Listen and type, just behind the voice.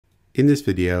In this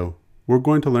video, we're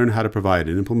going to learn how to provide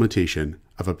an implementation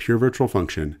of a pure virtual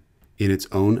function in its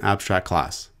own abstract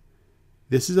class.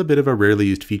 This is a bit of a rarely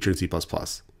used feature in C++,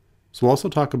 so we'll also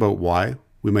talk about why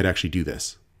we might actually do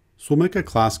this. So we'll make a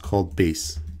class called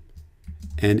base,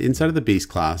 and inside of the base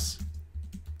class,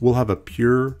 we'll have a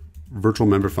pure virtual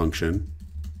member function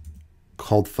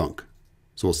called func.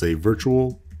 So we'll say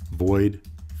virtual void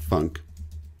func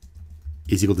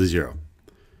is equal to 0.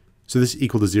 So this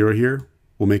equal to 0 here,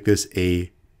 we'll make this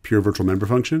a pure virtual member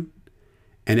function,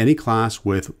 and any class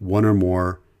with one or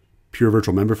more pure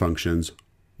virtual member functions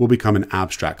will become an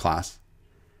abstract class.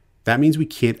 That means we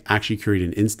can't actually create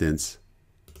an instance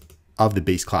of the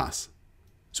base class.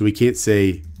 So we can't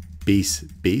say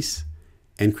base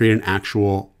and create an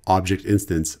actual object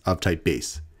instance of type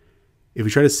base. If we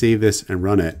try to save this and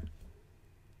run it,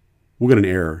 we'll get an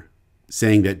error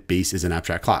saying that base is an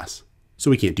abstract class. So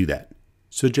we can't do that.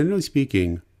 So generally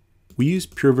speaking, we use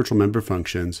pure virtual member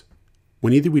functions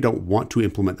when either we don't want to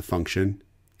implement the function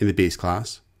in the base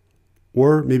class,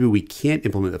 or maybe we can't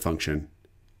implement the function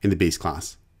in the base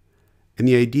class. And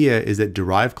the idea is that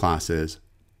derived classes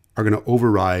are going to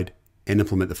override and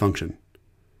implement the function.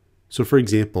 So for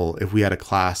example, if we had a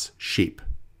class shape,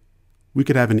 we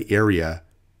could have an area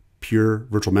pure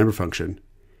virtual member function,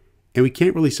 and we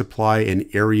can't really supply an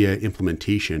area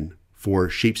implementation for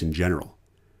shapes in general.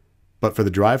 But for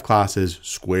the derived classes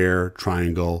square,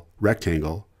 triangle,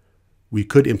 rectangle, we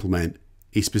could implement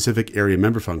a specific area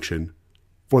member function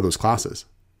for those classes.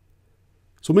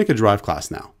 So we'll make a derived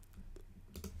class now.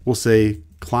 We'll say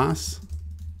class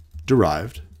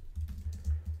derived,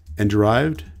 and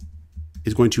derived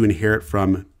is going to inherit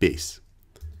from base.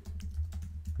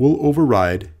 We'll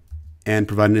override and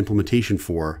provide an implementation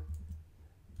for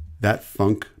that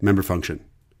func member function.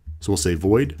 So we'll say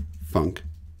void func,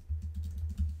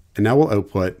 and now we'll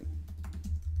output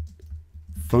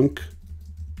func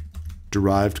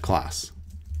derived class,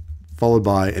 followed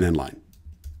by an end line.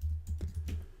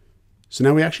 So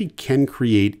now we actually can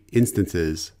create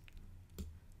instances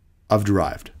of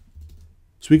derived.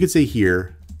 So we could say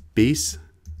here, base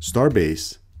star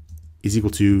base is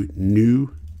equal to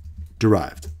new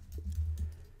derived.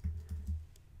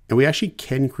 And we actually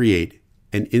can create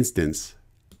an instance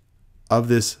of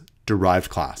this derived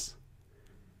class.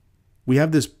 We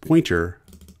have this pointer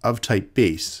of type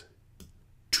base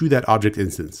to that object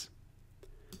instance.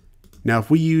 Now, if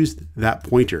we used that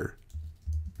pointer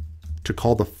to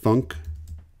call the func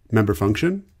member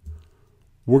function,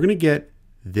 we're going to get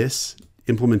this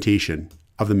implementation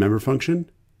of the member function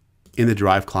in the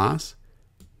derived class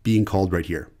being called right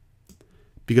here,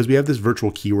 because we have this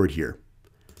virtual keyword here.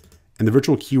 And the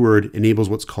virtual keyword enables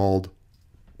what's called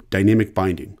dynamic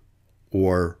binding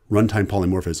or runtime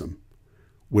polymorphism,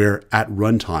 where at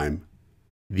runtime,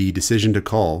 the decision to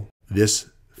call this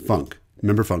func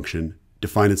member function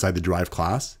defined inside the derived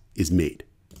class is made.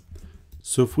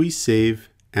 So if we save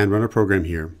and run our program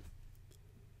here,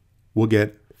 we'll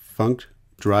get func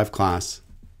derived class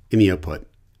in the output.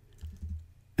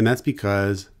 And that's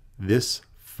because this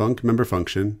func member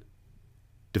function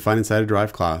defined inside a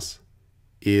derived class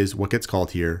is what gets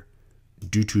called here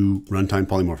due to runtime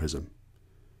polymorphism.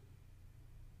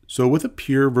 So with a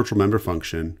pure virtual member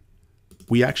function,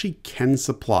 we actually can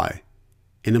supply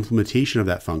an implementation of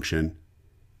that function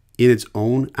in its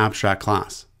own abstract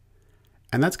class.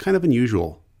 And that's kind of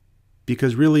unusual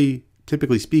because really,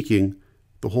 typically speaking,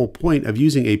 the whole point of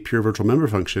using a pure virtual member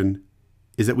function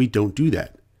is that we don't do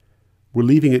that. We're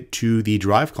leaving it to the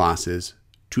derived classes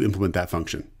to implement that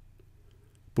function.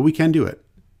 But we can do it.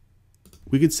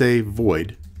 We could say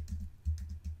void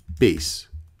base :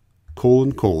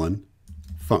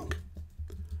 func.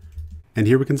 And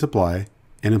here we can supply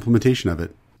an implementation of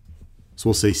it. So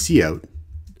we'll say cout,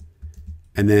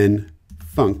 and then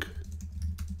func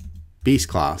base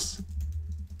class,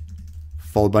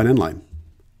 followed by an end line.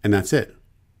 And that's it.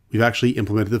 We've actually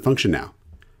implemented the function now.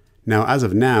 Now, as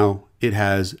of now, it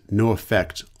has no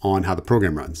effect on how the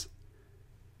program runs.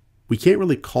 We can't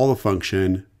really call the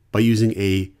function by using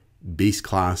a base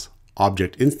class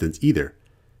object instance either,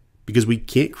 because we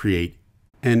can't create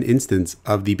an instance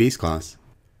of the base class.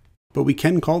 But we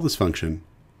can call this function,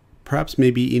 perhaps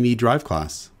maybe in the derived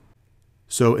class.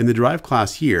 So in the derived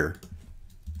class here,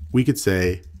 we could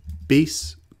say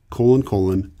base :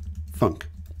 func.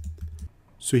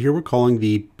 So here we're calling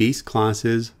the base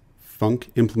class's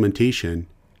func implementation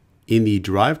in the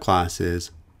derived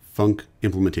class's func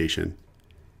implementation.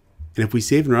 And if we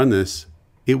save and run this,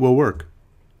 it will work.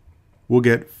 We'll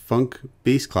get func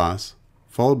base class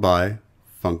followed by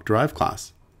func derived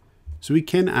class. So we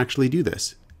can actually do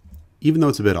this, even though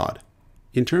it's a bit odd.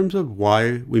 In terms of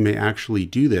why we may actually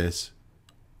do this,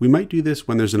 We might do this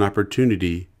when there's an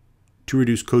opportunity to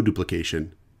reduce code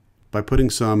duplication by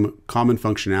putting some common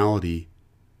functionality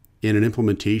in an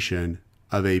implementation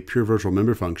of a pure virtual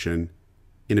member function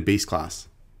in a base class.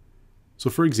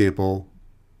 So for example,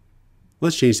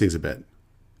 let's change things a bit.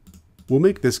 We'll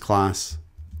make this class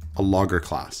a logger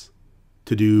class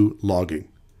to do logging.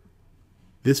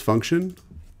 This function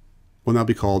will now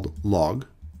be called log.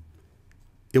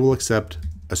 It will accept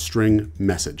a string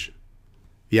message,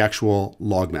 the actual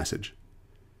log message.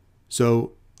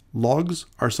 So logs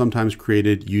are sometimes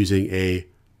created using a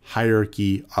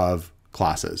hierarchy of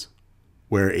classes,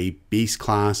 where a base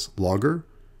class logger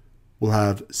will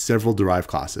have several derived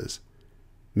classes.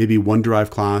 Maybe one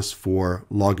derived class for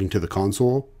logging to the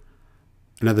console,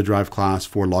 another derived class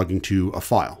for logging to a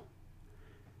file.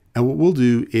 And what we'll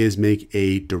do is make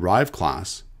a derived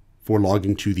class for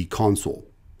logging to the console.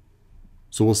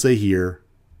 So we'll say here,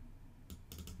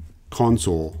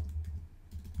 console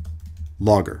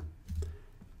logger.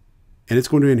 And it's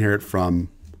going to inherit from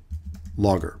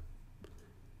logger.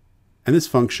 And this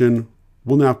function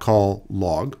we'll now call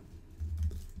log.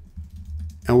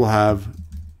 And we'll have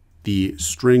the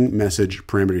string message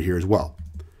parameter here as well.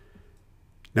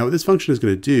 Now what this function is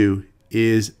going to do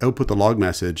is output the log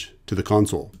message to the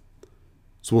console.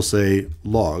 So we'll say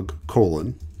log :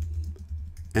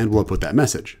 and we'll output that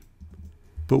message.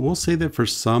 But we'll say that for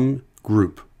some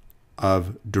group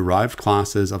of derived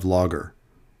classes of logger,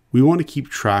 we want to keep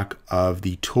track of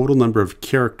the total number of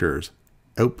characters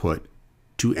output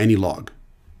to any log.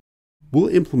 We'll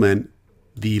implement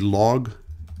the log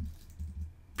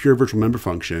pure virtual member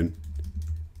function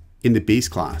in the base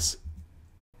class.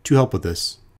 To help with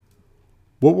this,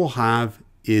 what we'll have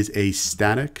is a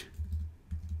static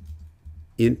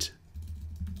int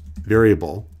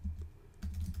variable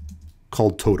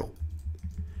called total.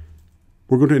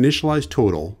 We're going to initialize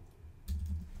total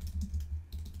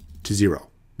to 0.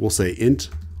 We'll say int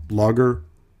logger :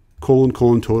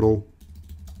 total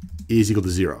is equal to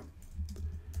 0.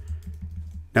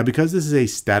 Now, because this is a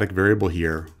static variable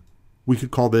here, we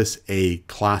could call this a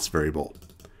class variable.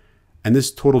 And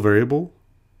this total variable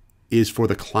is for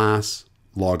the class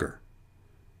logger.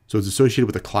 So it's associated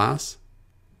with a class,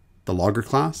 the logger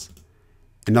class,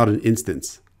 and not an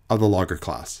instance of the logger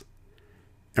class.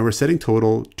 And we're setting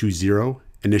total to 0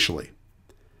 initially.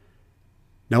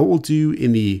 Now what we'll do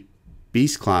in the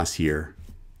base class here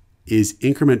is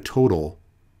increment total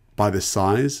by the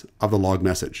size of the log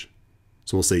message.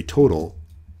 So we'll say total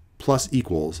plus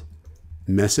equals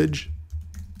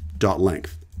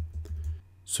message.length.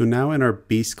 So now in our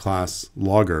base class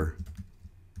logger,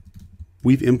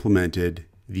 we've implemented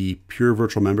the pure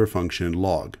virtual member function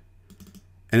log,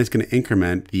 and it's going to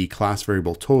increment the class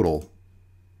variable total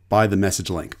by the message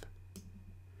length.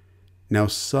 Now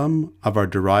some of our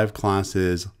derived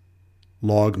classes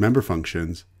log member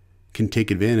functions can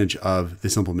take advantage of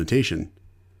this implementation.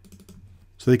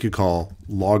 So they could call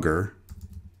logger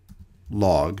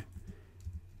log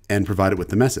and provide it with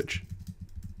the message.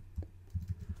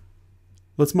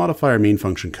 Let's modify our main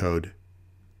function code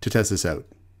to test this out.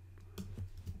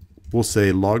 We'll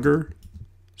say logger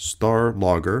star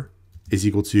logger is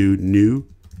equal to new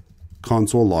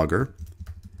console logger,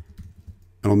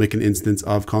 and we'll make an instance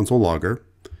of console logger.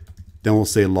 Then we'll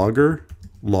say logger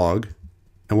log,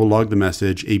 and we'll log the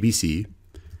message ABC,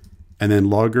 and then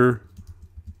logger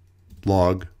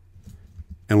log,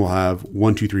 and we'll have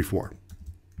 1, 2, 3, 4.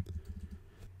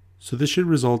 So this should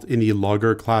result in the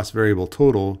logger class variable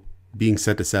total being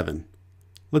set to 7.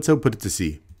 Let's output it to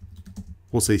C.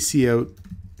 We'll say cout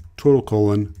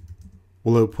total :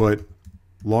 we'll output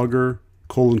logger :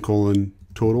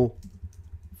 total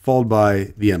followed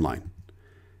by the end line.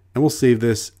 And we'll save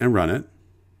this and run it.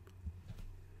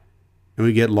 And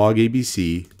we get log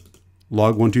ABC,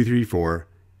 log 1, 2, 3, 4,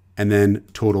 and then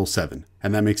total 7.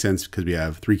 And that makes sense because we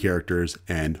have 3 characters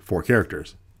and 4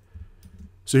 characters.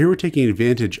 So here we're taking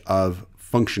advantage of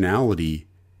functionality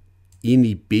in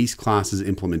the base class's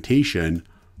implementation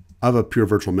of a pure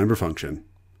virtual member function.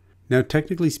 Now,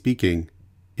 technically speaking,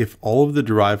 if all of the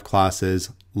derived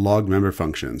classes log member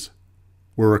functions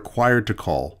were required to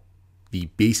call the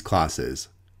base class's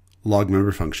log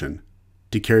member function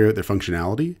to carry out their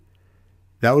functionality,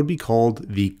 that would be called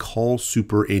the call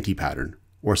super anti-pattern,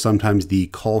 or sometimes the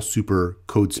call super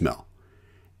code smell.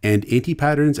 And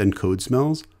anti-patterns and code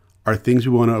smells are things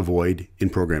we want to avoid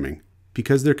in programming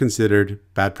because they're considered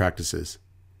bad practices.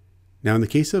 Now, in the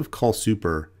case of call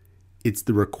super, it's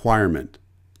the requirement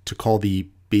to call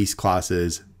the base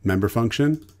class's member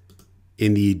function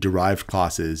in the derived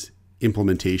class's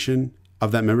implementation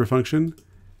of that member function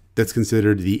that's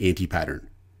considered the anti-pattern.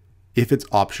 If it's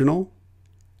optional,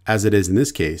 as it is in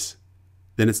this case,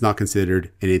 then it's not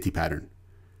considered an anti-pattern.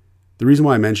 The reason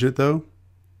why I mention it though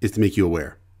is to make you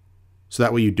aware. So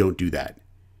that way you don't do that.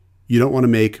 You don't want to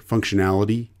make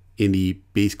functionality in the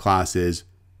base class's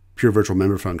pure virtual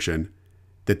member function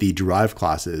that the derived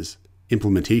classes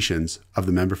implementations of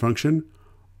the member function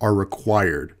are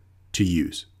required to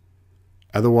use.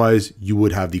 Otherwise, you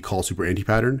would have the call super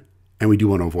anti-pattern, and we do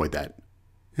want to avoid that.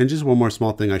 And just one more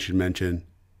small thing I should mention.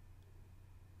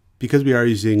 Because we are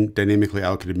using dynamically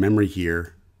allocated memory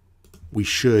here, we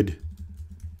should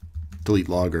delete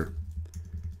logger.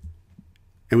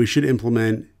 And we should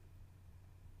implement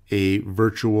a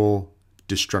virtual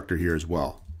destructor here as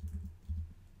well.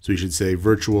 So we should say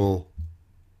virtual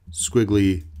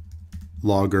squiggly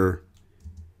logger.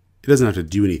 It doesn't have to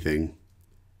do anything,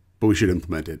 but we should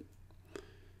implement it.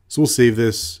 So we'll save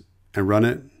this and run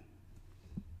it.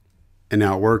 And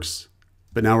now it works,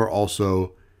 but now we're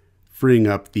also freeing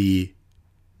up the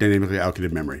dynamically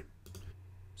allocated memory.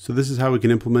 So this is how we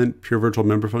can implement pure virtual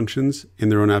member functions in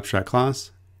their own abstract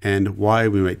class and why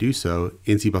we might do so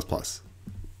in C++.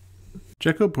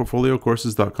 Check out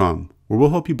portfoliocourses.com, where we'll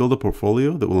help you build a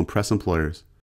portfolio that will impress employers.